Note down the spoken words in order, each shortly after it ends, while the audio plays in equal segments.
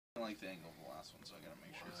I like the angle of the last one, so I gotta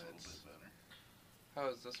make sure it's a little bit better.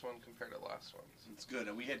 How is this one compared to the last one? It's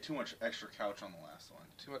good. We had too much extra couch on the last one.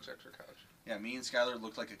 Too much extra couch. Yeah, me and Skylar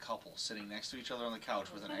looked like a couple sitting next to each other on the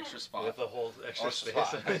couch with an extra spot. With a whole extra space.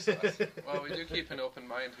 Next to us. Well, we do keep an open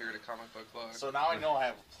mind here to Comic Book Luck. So now I know I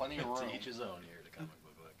have plenty of room. To each his own here to Comic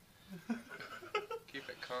Book Luck. Keep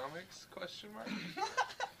it comics? Question mark.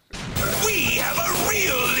 We have a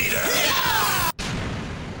real leader! Yeah!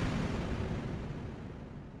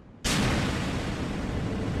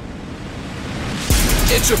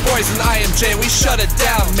 It's your boys and IMJ, we shut it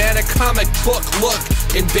down, man. A comic book look,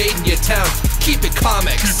 invading your town. Keep it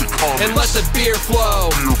comics, and let the beer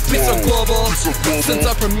flow. Be so global, since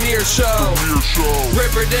our premiere show.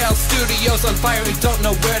 Riverdale Studios on fire, we don't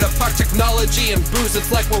know where to park. Technology and booze,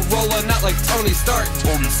 it's like we're rolling out like Tony Stark.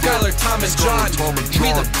 Skylar, Tom, and John,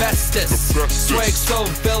 we the bestest. Swag so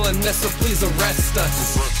villainous, so please arrest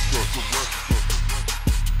us.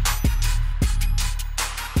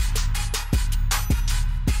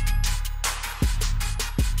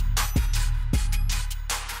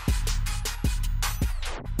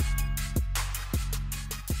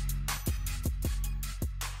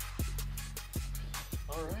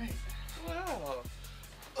 Alright. Wow.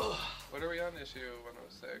 What are we on, issue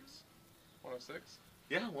 106? 106?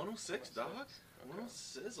 Yeah, 106, dog. Okay. 106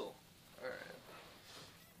 sizzle. Alright.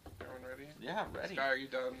 Everyone ready? Yeah, ready. Sky, are you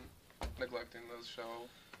done neglecting this show?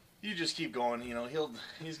 You just keep going, you know,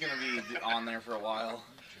 he's gonna be on there for a while.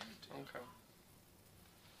 Okay.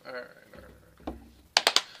 Alright.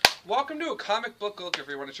 Welcome to a Comic Book Look,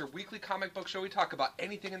 everyone. It's your weekly comic book show. We talk about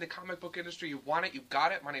anything in the comic book industry. You want it, you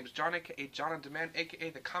got it. My name is John, a.k.a. John on Demand,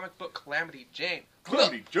 a.k.a. the Comic Book Calamity Jane.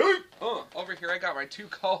 Calamity Jane! Over here I got my two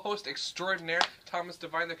co-hosts extraordinaire, Thomas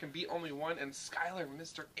Devine, there can be only one, and Skylar,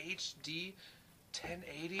 Mr. HD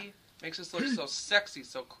 1080. Makes us look so sexy,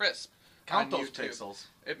 so crisp. Count on those YouTube. pixels.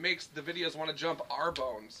 It makes the videos want to jump our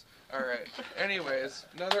bones. Alright. Anyways,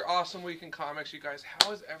 another awesome week in comics, you guys.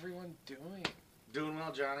 How is everyone doing? Doing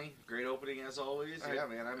well, Johnny. Great opening as always. Yeah,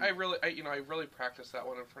 man. I really practiced that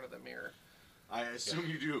one in front of the mirror. I assume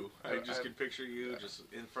you do. I just can picture you yeah. just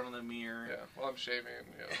in front of the mirror. Yeah. While I'm shaving.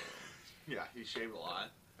 You know. Yeah, he shaved a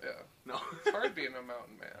lot. Yeah. No. It's hard being a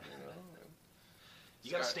mountain man, you know.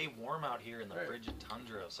 You gotta stay warm out here in the frigid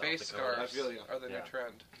tundra of South Face Dakota. scarves I feel you. are the new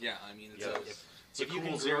trend. Yeah, I mean, it's Yeah, it's a if you cool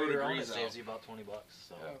can 0 grow your own, it degrees saves out. you about $20.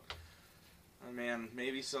 So. Yeah. Oh, man,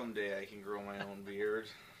 maybe someday I can grow my own beard.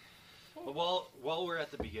 But while we're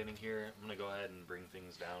at the beginning here, I'm gonna go ahead and bring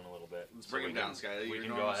things down a little bit. Let's bring them down, Sky. We Your can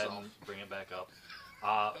go normal ahead self. and bring it back up.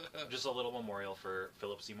 Just a little memorial for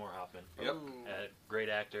Philip Seymour Hoffman. Yep. A great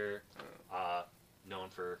actor, known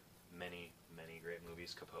for many great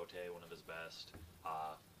movies. Capote, one of his best.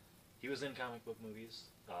 He was in comic book movies,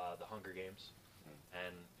 The Hunger Games,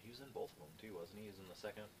 and he was in both of them too, wasn't he? He was in the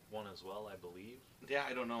second one as well, I believe. Yeah,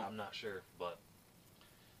 I don't know. I'm not sure, but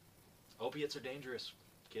opiates are dangerous.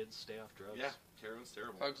 Kids, stay off drugs. Yeah, heroin's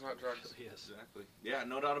terrible. Drugs, not drugs. Yes. Exactly. Yeah,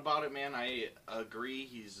 no doubt about it, man. I agree.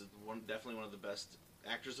 He's definitely one of the best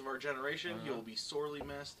actors of our generation. He'll be sorely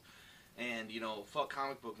missed. And, you know, fuck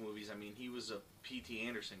comic book movies. I mean, he was a P.T.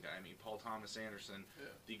 Anderson guy. I mean, Paul Thomas Anderson,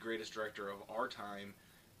 the greatest director of our time,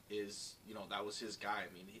 is, you know, that was his guy.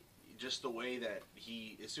 I mean, just the way that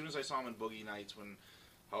as soon as I saw him in Boogie Nights,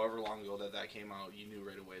 however long ago that came out, you knew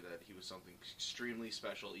right away that he was something extremely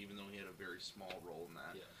special, even though he had a very small role in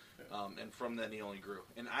that. Yeah. And from then he only grew.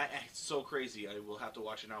 And it's so crazy. I will have to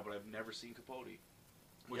watch it now, but I've never seen Capote,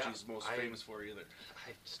 which he's most famous for either.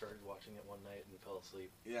 I started watching it one night and fell asleep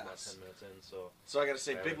about 10 minutes in. So I got to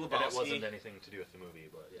say, Big Lebowski. And it wasn't anything to do with the movie,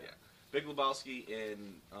 but yeah. Big Lebowski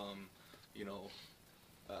and you know,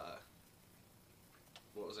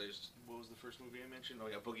 what was the first movie I mentioned? Oh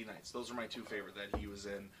yeah, Boogie Nights. Those are my two favorite that he was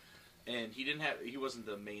in. And he wasn't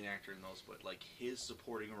the main actor in those, but like his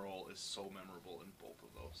supporting role is so memorable in both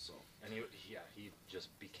of those. So and he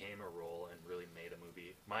just became a role and really made a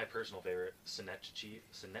movie. My personal favorite, Synecdoche,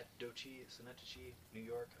 New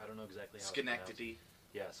York. I don't know exactly how. Schenectady.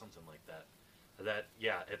 Yeah, something like that.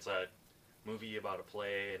 It's a movie about a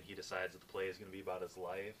play, and he decides that the play is going to be about his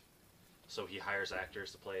life. So he hires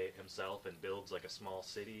actors to play himself and builds like a small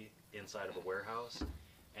city inside of a warehouse.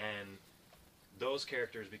 And those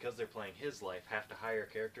characters, because they're playing his life, have to hire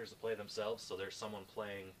characters to play themselves. So there's someone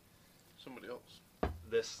playing somebody else.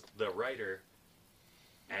 The writer,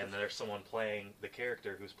 and there's someone playing the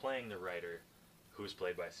character who's playing the writer, who's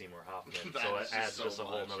played by Seymour Hoffman. So it adds just a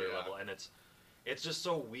whole nother level, and it's just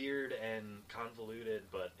so weird and convoluted.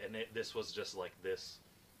 This was just like the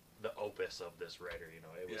opus of this writer. You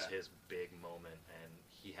know, it was his big moment, and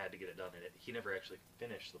he had to get it done. And he never actually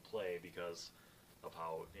finished the play because of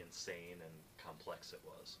how insane and complex it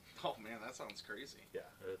was. Oh man, that sounds crazy. Yeah,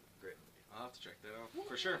 great movie. I'll have to check that out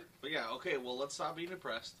for sure. But yeah, okay. Well, let's stop being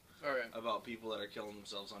depressed All right. about people that are killing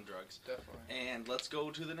themselves on drugs, Definitely. and let's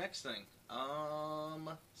go to the next thing.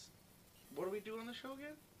 What do we do on the show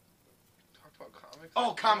again? Talk about comics.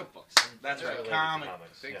 Oh, comic books. That's right. Related Comic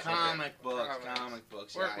comics. Big Yeah. Comic books. Comics. Comic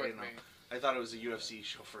books. Work Yeah, I with didn't know. me. I thought it was a UFC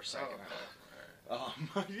show for a second. Oh,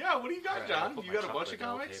 Yeah, what do you got, Alright, John? I'll You put got my a bunch of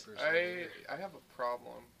chocolate comics? papers I over here. have a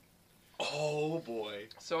problem. Oh boy.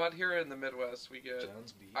 So out here in the Midwest, we get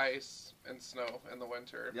John's beef. ice and snow in the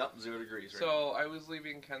winter. Yep, 0 degrees. Right. So I was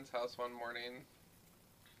leaving Ken's house one morning.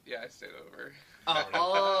 Yeah, I stayed over.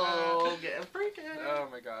 Getting freaking. Oh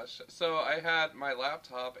my gosh. So I had my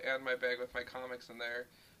laptop and my bag with my comics in there.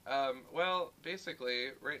 Well, basically,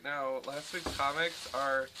 right now, last week's comics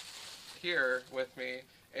are here with me.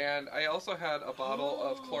 And I also had a bottle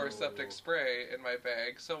of chloroseptic spray in my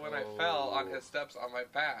bag. So when I fell on his steps on my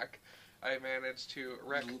back, I managed to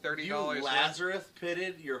wreck $30. You Lazarus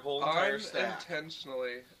pitted your whole entire stack.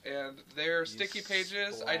 Unintentionally. And they're sticky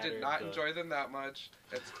pages. I did not splattered enjoy them that much.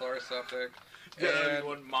 It's chloroseptic. Yeah, And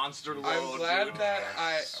one monster load. I'm glad dude. that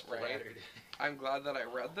Splattered. I'm glad that I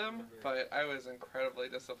read them, but I was incredibly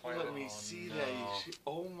disappointed. Let me see that. no.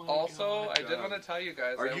 Oh my god. Also, I did John. want to tell you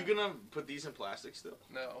guys. Are you gonna put these in plastic still?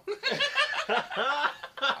 No.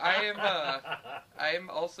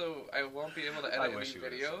 I won't be able to I edit wish any you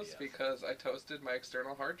would've said videos yes. because I toasted my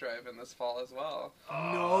external hard drive in this fall as well.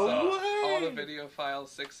 No So, way. all the video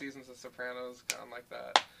files, 6 seasons of Sopranos, gone like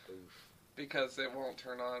that. Oof. Because it won't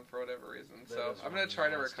turn on for whatever reason. That So is I'm going one to try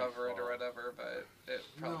to nasty recover it or fall. whatever, but it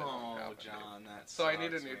probably won't No, happen. John, that So I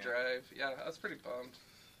need a sucks, new man. drive. Yeah, I was pretty bummed.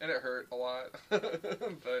 And it hurt a lot.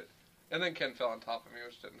 But and then Ken fell on top of me,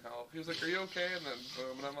 which didn't help. He was like, "Are you okay?" And then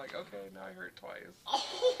boom, and I'm like, "Okay, now I hurt twice."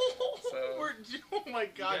 Oh, So- oh my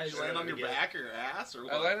god! guys Did you land are on your gonna get- back or ass or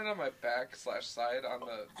what? I landed on my back/side on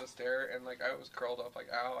the stair, and like I was curled up, like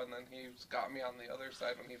ow. And then he got me on the other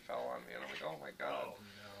side when he fell on me, and I'm like, "Oh my god!" Oh no.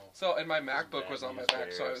 So and my MacBook was on my news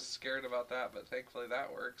back, so I bears. was scared about that. But thankfully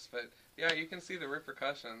that works. But yeah, you can see the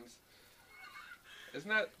repercussions. Isn't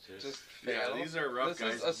that just Yeah, fail? these are rough,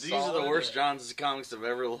 This is guys. a These are the solid- worst Johns comics I've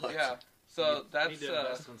ever looked. Yeah. So Need that's to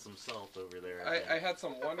invest in some salt over there. I had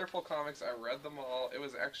some wonderful comics. I read them all. It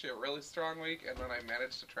was actually a really strong week, and then I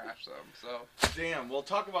managed to trash them. So, Damn. Well,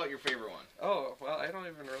 talk about your favorite one. oh well, I don't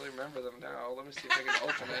even really remember them now. Let me see if I can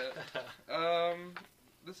open it.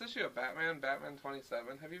 This issue of Batman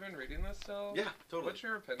 27. Have you been reading this still? Yeah, totally. What's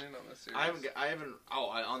your opinion on this series? I haven't.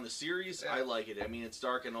 On the series, Yeah. I like it. I mean, it's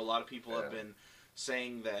dark. I know a lot of people have Yeah. been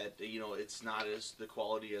saying that it's not as the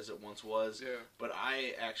quality as it once was. Yeah. But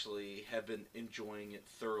I actually have been enjoying it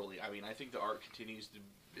thoroughly. I mean, I think the art continues to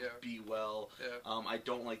Yeah. be well. Yeah. I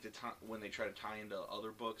don't like when they try to tie into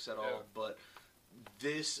other books at all, Yeah. but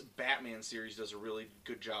this Batman series does a really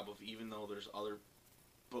good job of, even though there's other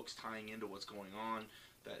books tying into what's going on,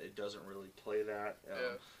 that it doesn't really play that.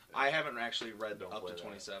 Yeah. I haven't actually read Don't up play to that.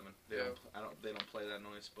 27. Yeah. They don't play that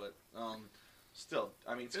noise, but still,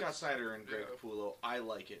 I mean, Scott It's- Snyder and Greg yeah. Capullo, I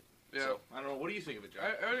like it. Yeah. So, I don't know. What do you think of it,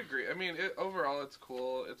 John? I would agree. I mean, overall, it's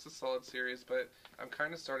cool. It's a solid series, but I'm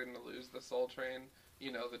kind of starting to lose the Soul Train.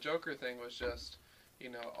 The Joker thing was just,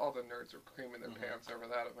 all the nerds were creaming their Mhm. pants over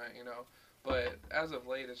that event, But as of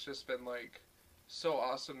late, it's just been, like, so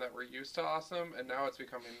awesome that we're used to awesome, and now it's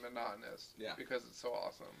becoming monotonous. Yeah. Because it's so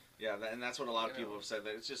awesome. Yeah, and that's what a lot of You know. people have said,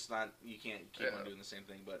 that it's just not, you can't keep Yeah. on doing the same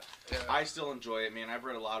thing, but Yeah. I still enjoy it, man. I've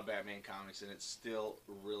read a lot of Batman comics, and it's still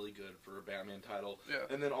really good for a Batman title. Yeah.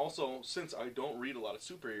 And then also, since I don't read a lot of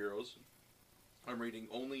superheroes, I'm reading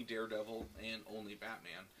only Daredevil and only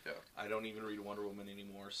Batman. Yeah. I don't even read Wonder Woman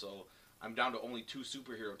anymore, so I'm down to only 2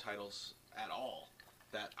 superhero titles at all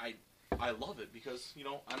that I love it because,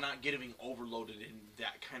 I'm not getting overloaded in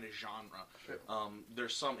that kind of genre. Sure.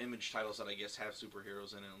 There's some Image titles that I guess have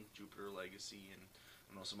superheroes in them, Jupiter Legacy and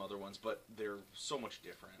I know some other ones, but they're so much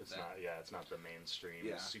different. It's not the mainstream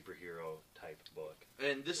Yeah. superhero type book.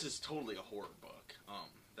 And this is totally a horror book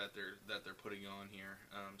that they're putting on here.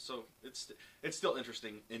 So it's still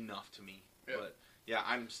interesting enough to me. Yeah. But yeah,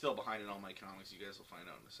 I'm still behind in all my comics. You guys will find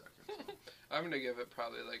out in a second. So. I'm going to give it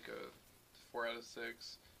probably, like, a 4 out of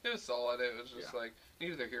 6. It was solid. It was just, Yeah. like,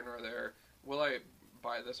 neither here nor there. Will I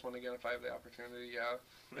buy this one again if I have the opportunity? Yeah.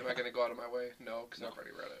 Am I going to go out of my way? No, because I've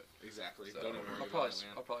already read it. Exactly. So Don't even worry I'll about it,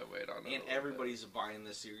 man. probably wait on it. a And little bit. everybody's buying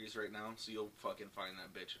this series right now, so you'll fucking find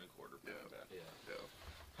that bitch in a quarter. Yeah. Yeah.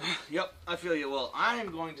 Yeah. Yep, I feel you. Well, I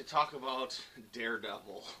am going to talk about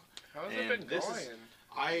Daredevil. How has And it been this going? is-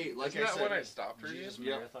 Like Isn't I that said, when I stopped Did you reading? just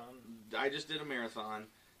Yeah. marathon? I just did a marathon,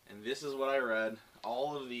 and this is what I read.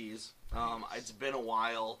 All of these. It's been a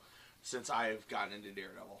while since I've gotten into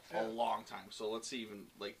Daredevil. Yeah. A long time. So let's see, even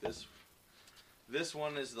like this. This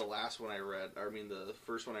one is the last one I read. I mean, the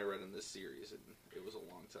first one I read in this series, and it was a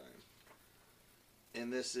long time.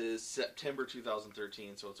 And this is September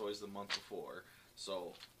 2013, so it's always the month before.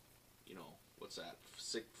 So, you know, what's that?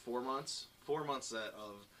 4 months? 4 months that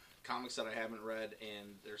of comics that I haven't read,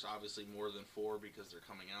 and there's obviously more than 4 because they're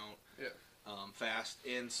coming out fast.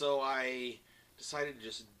 And so I decided to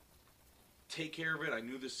just take care of it. I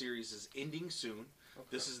knew the series is ending soon. Okay.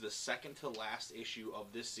 This is the second to last issue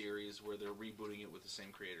of this series where they're rebooting it with the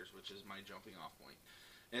same creators, which is my jumping off point.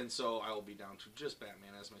 And so I will be down to just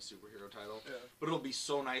Batman as my superhero title. Yeah. But it'll be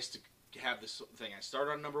so nice to have this thing. I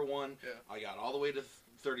started on number 1. Yeah. I got all the way to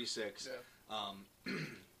 36. Yeah.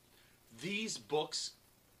 These books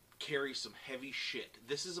carry some heavy shit.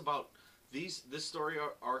 This is about this story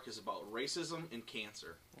arc is about racism and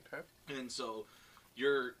cancer. Okay. And so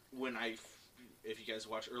if you guys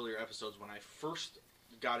watch earlier episodes, when I first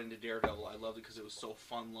got into Daredevil, I loved it because it was so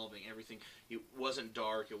fun-loving. Everything, it wasn't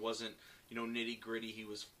dark. It wasn't, nitty-gritty. He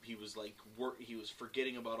was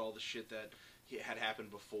forgetting about all the shit that had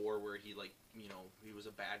happened before, where he was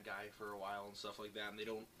a bad guy for a while and stuff like that. And they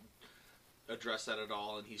don't address that at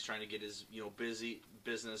all. And he's trying to get his busy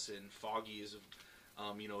business, and Foggy is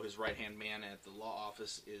his right-hand man at the law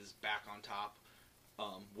office is back on top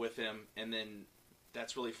with him. And then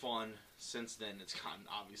that's really fun. Since then, it's gotten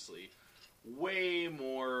obviously way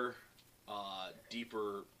more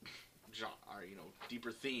deeper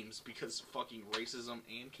themes, because fucking racism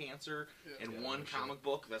and cancer in one comic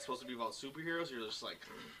book that's supposed to be about superheroes. You're just like,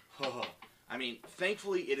 huh. I mean,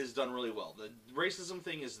 thankfully it is done really well. The racism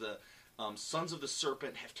thing is the Sons of the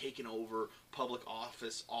Serpent have taken over public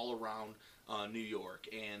office all around New York,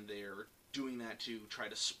 and they're doing that to try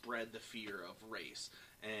to spread the fear of race.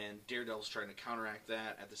 And Daredevil's trying to counteract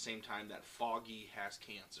that at the same time that Foggy has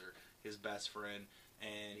cancer, his best friend,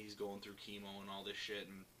 and he's going through chemo and all this shit.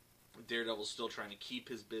 And Daredevil's still trying to keep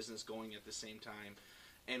his business going at the same time.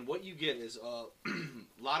 And what you get is a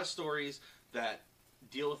lot of stories that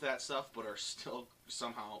deal with that stuff, but are still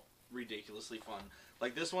somehow ridiculously fun.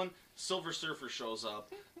 Like this one, Silver Surfer shows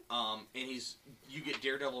up, and you get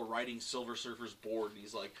Daredevil riding Silver Surfer's board, and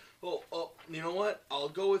he's like, oh, you know what? I'll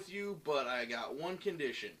go with you, but I got one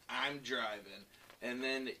condition. I'm driving. And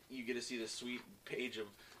then you get to see this sweet page of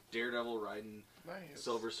Daredevil riding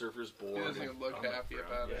Silver Surfer's board. He doesn't even look happy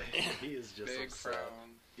about it. He is just big upset.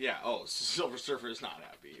 frown. Yeah, Silver Surfer is not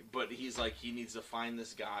happy, but he's like, he needs to find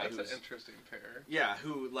this guy. That's an interesting pair. Yeah,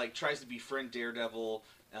 who tries to befriend Daredevil,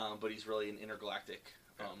 but he's really an intergalactic,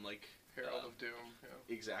 Herald of Doom.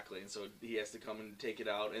 Yeah. Exactly, and so he has to come and take it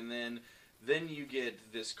out, and then you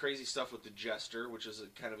get this crazy stuff with the Jester, which is a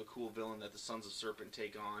kind of a cool villain that the Sons of Serpent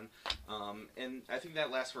take on, and I think that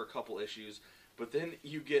lasts for a couple issues. But then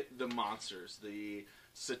you get the monsters, the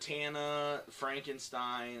Satana,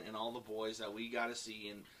 Frankenstein, and all the boys that we got to see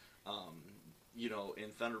in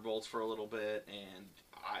Thunderbolts for a little bit, and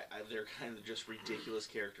they're kind of just ridiculous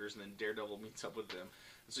characters, and then Daredevil meets up with them.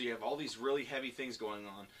 And so you have all these really heavy things going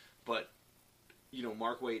on, but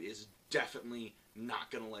Mark Waid is definitely not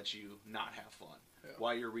going to let you not have fun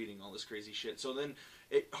while you're reading all this crazy shit. So then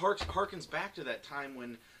it harkens back to that time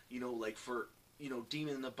when,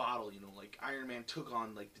 Demon in the Bottle, Iron Man took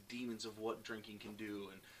on, the demons of what drinking can do,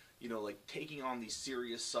 and, taking on these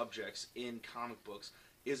serious subjects in comic books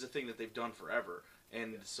is a thing that they've done forever.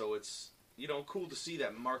 And so it's, cool to see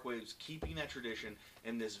that Mark Waid is keeping that tradition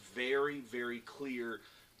and this very, very clear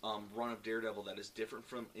run of Daredevil that is different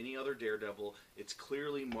from any other Daredevil. It's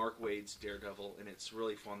clearly Mark Waid's Daredevil, and it's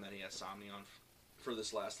really fun that he has Somni on for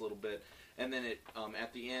this last little bit. And then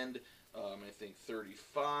at the end, I think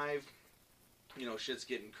 35... shit's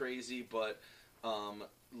getting crazy, but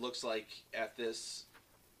looks like at this,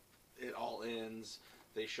 it all ends.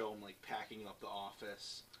 They show him packing up the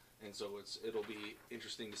office, and so it'll be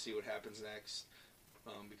interesting to see what happens next,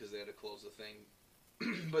 because they had to close the thing.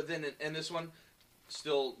 But then in this one,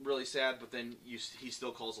 still really sad. But then he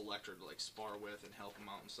still calls Elektra to spar with and help him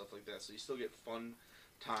out and stuff like that. So you still get fun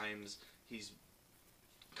times.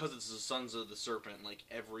 Because it's the Sons of the Serpent.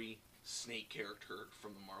 Every Snake character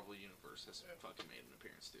from the Marvel Universe has fucking made an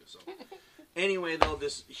appearance too. So, anyway, though,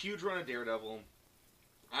 this huge run of Daredevil,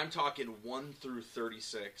 I'm talking 1 through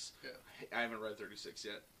 36. Yeah. I haven't read 36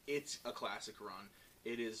 yet. It's a classic run.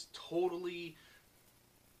 It is totally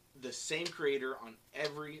the same creator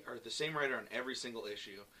the same writer on every single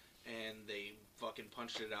issue, and they fucking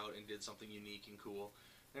punched it out and did something unique and cool.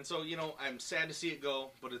 And so, I'm sad to see it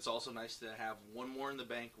go, but it's also nice to have one more in the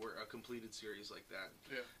bank where a completed series like that.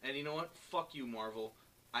 Yeah. And you know what? Fuck you, Marvel.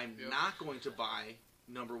 I'm not going to buy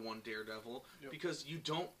 #1 Daredevil because you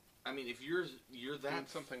don't I mean, if you're that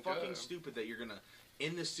something fucking good. stupid that you're gonna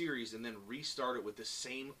end the series and then restart it with the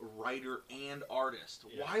same writer and artist,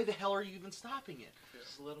 Yeah. why the hell are you even stopping it?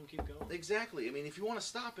 Just let them keep going. Exactly. I mean, if you want to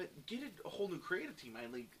stop it, get a whole new creative team. I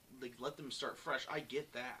like let them start fresh. I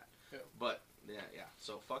get that. Yeah. But yeah.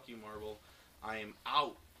 So fuck you, Marvel. I am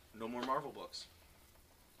out. No more Marvel books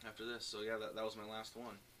after this. So yeah, that was my last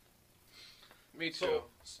one. Me too.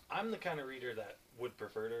 So I'm the kind of reader that would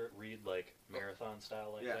prefer to read like marathon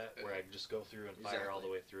style like Yeah. that, where I just go through and fire all the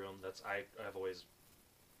Exactly. way through them.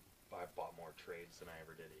 I bought more trades than I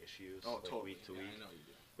ever did issues, Oh, like totally. week to Yeah, week. I know you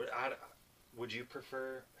do. But would you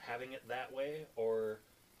prefer having it that way, or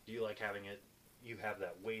do you like having it? You have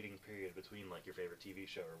that waiting period between like your favorite TV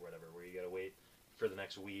show or whatever, where you got to wait for the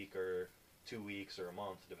next week or 2 weeks or a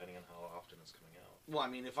month, depending on how often it's coming out. Well, I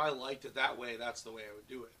mean, if I liked it that way, that's the way I would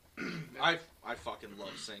do it. I fucking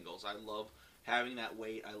love singles. I love having that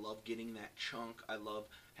wait. I love getting that chunk. I love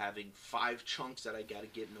having 5 chunks that I got to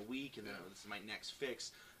get in a week, and then this is my next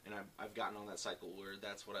fix. And I've gotten on that cycle where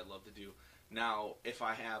that's what I love to do. Now, if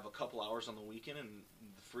I have a couple hours on the weekend and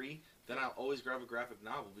free, then I'll always grab a graphic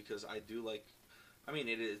novel because I do like. I mean,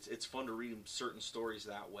 it's fun to read certain stories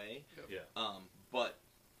that way. Yeah. But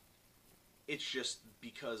it's just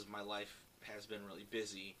because my life has been really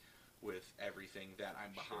busy with everything that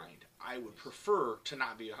I'm behind. I would prefer to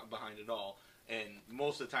not be behind at all. And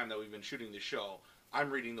most of the time that we've been shooting the show, I'm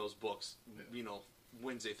reading those books,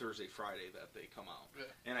 Wednesday, Thursday, Friday that they come out.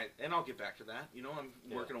 Yeah. And I'll get back to that. I'm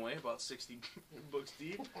working away about 60 books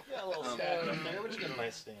deep. Yeah, a little sad up there, but you get a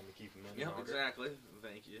nice stand to keep them in. Yep, longer. exactly.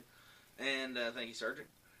 Thank you. And thank you, Sergeant.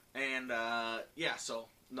 And so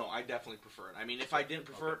no, I definitely prefer it. I mean, if I didn't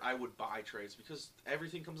prefer it, I would buy trades because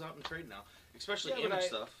everything comes out in trade now, especially image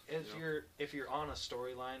stuff. If you're on a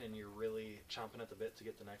storyline and you're really chomping at the bit to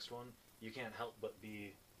get the next one, you can't help but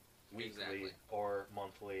be weekly or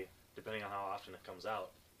monthly, depending on how often it comes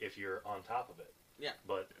out, if you're on top of it. Yeah.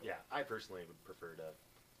 But yeah, I personally would prefer to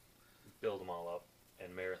build them all up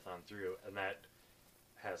and marathon through, and that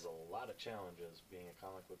has a lot of challenges being a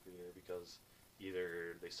comic book reader because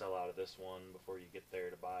either they sell out of this one before you get there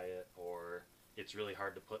to buy it, or it's really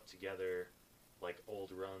hard to put together like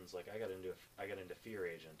old runs. Like I got into Fear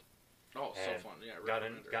Agent. Oh, so fun! Yeah,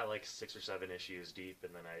 got like 6 or 7 issues deep,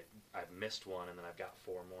 and then I've missed one, and then I've got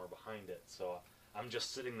 4 more behind it. So I'm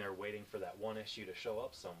just sitting there waiting for that one issue to show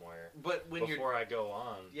up somewhere. But before I go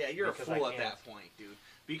on, you're a fool at that point, dude.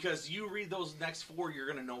 Because you read those next 4, you're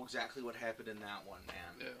gonna know exactly what happened in that one,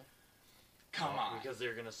 man. Yeah. Come on. Because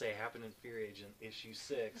they're gonna say happened in Fear Agent issue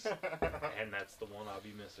 6, and that's the one I'll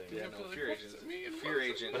be missing. Yeah, no, Fear Agent. Fear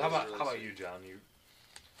Agent. But how about you, John? You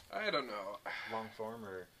I don't know. long form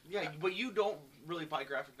or but you don't really buy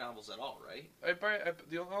graphic novels at all, right?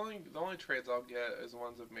 The only trades I'll get is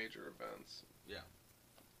ones of major events. Yeah.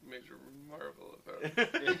 Major Marvel events.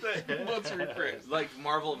 Let's rephrase. Like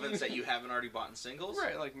Marvel events that you haven't already bought in singles?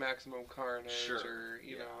 Right, like Maximum Carnage Sure. or,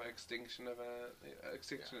 you know, Extinction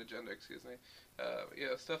Agenda, excuse me.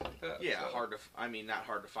 Stuff like that. Yeah, so. not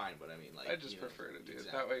hard to find, but I mean, like... I just prefer to do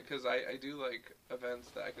it that way, because I do like events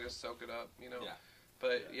that I can just soak it up, you know? Yeah.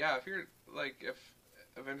 But, if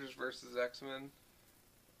Avengers vs. X-Men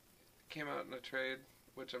came out in a trade,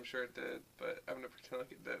 which I'm sure it did, but I'm going to pretend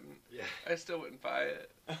like it didn't. Yeah. I still wouldn't buy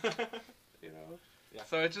it, you know? Yeah.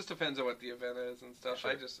 So it just depends on what the event is and stuff.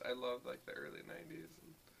 Sure. I love, like, the early 90s.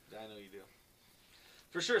 I know you do.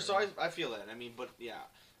 For sure, so I feel that. I mean, but yeah,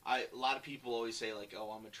 a lot of people always say, like, oh,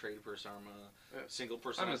 I'm a trade person, I'm a single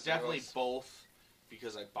person. I'm definitely both,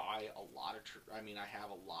 because I buy a lot of, I have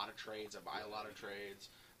a lot of trades, I buy a lot of trades,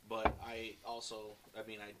 but I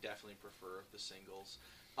definitely prefer the singles.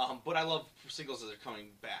 But I love singles that are coming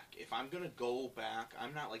back. If I'm going to go back,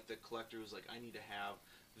 I'm not like the collector who's like, I need to have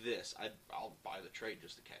this. I'll buy the trade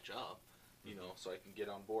just to catch up, you know, so I can get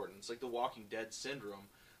on board. And it's like the Walking Dead syndrome,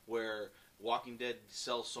 where Walking Dead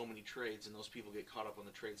sells so many trades and those people get caught up on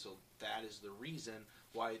the trade. So that is the reason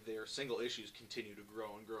why their single issues continue to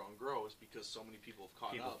grow and grow and grow, is because so many people have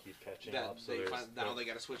caught up. Keep catching that up. So now they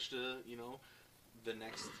got to switch to, you know, the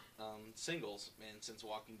next singles, and since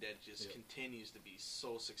Walking Dead just continues to be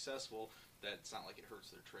so successful that it's not like it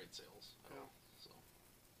hurts their trade sales at all. So,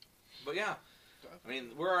 but yeah, I mean,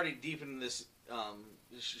 we're already deep in this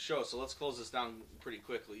show, so let's close this down pretty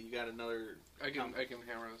quickly. You got another? I can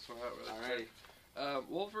hammer this one out really Alrighty. quick.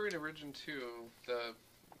 Wolverine Origin 2, the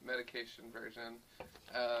medication version.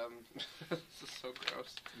 This is so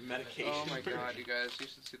gross. Medication. Oh my god, you guys, you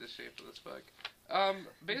should see the shape of this book.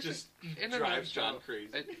 Just in a drives John nutshell, crazy.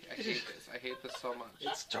 I hate this. I hate this so much.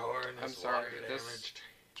 it's torn. I'm sorry. This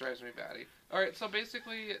drives me batty. Alright, so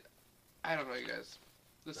basically, I don't know, you guys.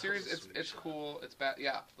 The series, it's cool. It's bad.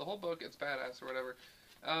 Yeah, the whole book, it's badass or whatever.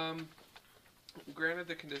 Granted,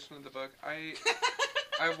 the condition of the book, I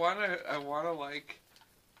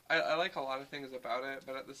like a lot of things about it,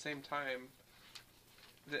 but at the same time,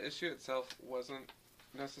 the issue itself wasn't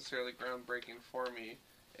necessarily groundbreaking for me,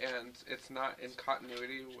 and it's not in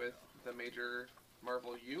continuity with the major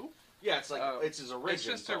Marvel U. Yeah, it's like it's his origin. It's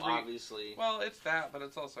just obviously. Well, it's that, but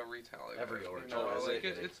it's also retelling. Every origin. That's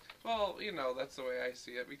the way I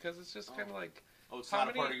see it, because it's just kind of like. Oh, it's not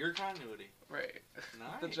a part of your continuity. Right.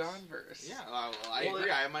 Nice. The Johnverse. Yeah, I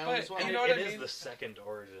agree. I have my own as well. You know what I mean? It is the second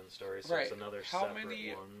origin story, so it's another separate one. How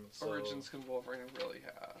many origins can Wolverine really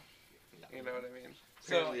have? You know what I mean?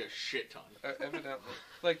 Apparently a shit ton. Evidently.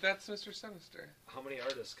 Like, that's Mr. Sinister. How many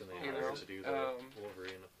artists can they hire to do the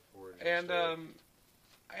Wolverine origin and, story?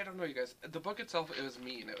 I don't know, you guys. The book itself, it was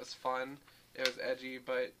mean. It was fun. It was edgy,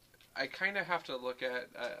 but I kind of have to look at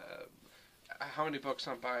how many books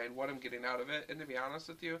I'm buying, what I'm getting out of it, and to be honest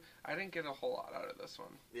with you, I didn't get a whole lot out of this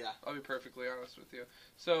one. Yeah. I'll be perfectly honest with you.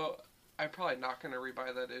 So, I'm probably not going to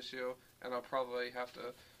rebuy that issue, and I'll probably have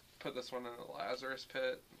to put this one in the Lazarus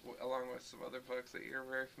pit, along with some other books that you're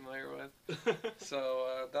very familiar with.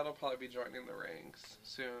 So, that'll probably be joining the ranks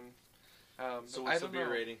soon. So what's the beer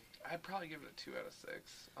rating? I'd probably give it a 2 out of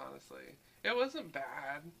 6, honestly. It wasn't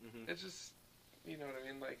bad. Mm-hmm. It just, you know what I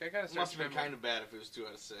mean? Like, I gotta start. Must have been kind of bad if it was 2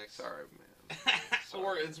 out of 6. Sorry, man.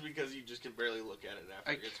 Or it's because you just can barely look at it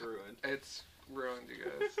after it gets ruined. It's ruined, you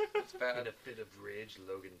guys. It's bad. In a fit of rage,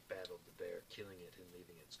 Logan battled the bear, killing it and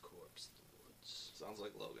leaving its corpse in the woods. Sounds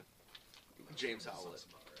like Logan. James Howlett. Sounds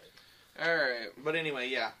about right. Alright. But anyway,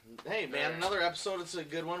 yeah. Hey, man, another episode. It's a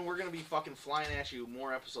good one. We're going to be fucking flying at you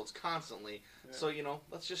more episodes constantly. Yeah. So,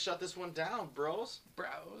 let's just shut this one down, bros.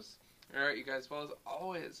 Alright, you guys. Well, as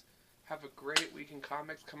always, have a great week in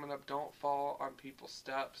comics coming up. Don't fall on people's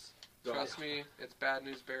steps. Trust me, it's bad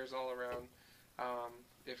news bears all around.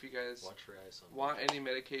 If you guys want any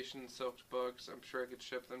medication-soaked books, I'm sure I could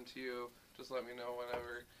ship them to you. Just let me know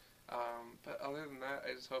whenever. But other than that,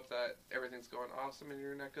 I just hope that everything's going awesome in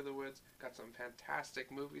your neck of the woods. Got some fantastic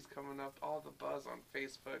movies coming up. All the buzz on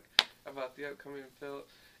Facebook about the upcoming film.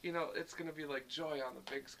 It's going to be like joy on the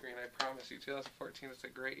big screen, I promise you. 2014 is a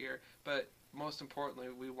great year. But most importantly,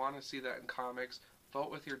 we want to see that in comics. Vote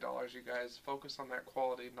with your dollars, you guys. Focus on that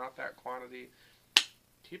quality, not that quantity.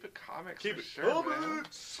 Keep it comics. Keep it sure,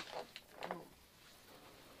 comics. Man.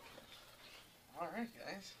 All right,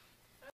 guys.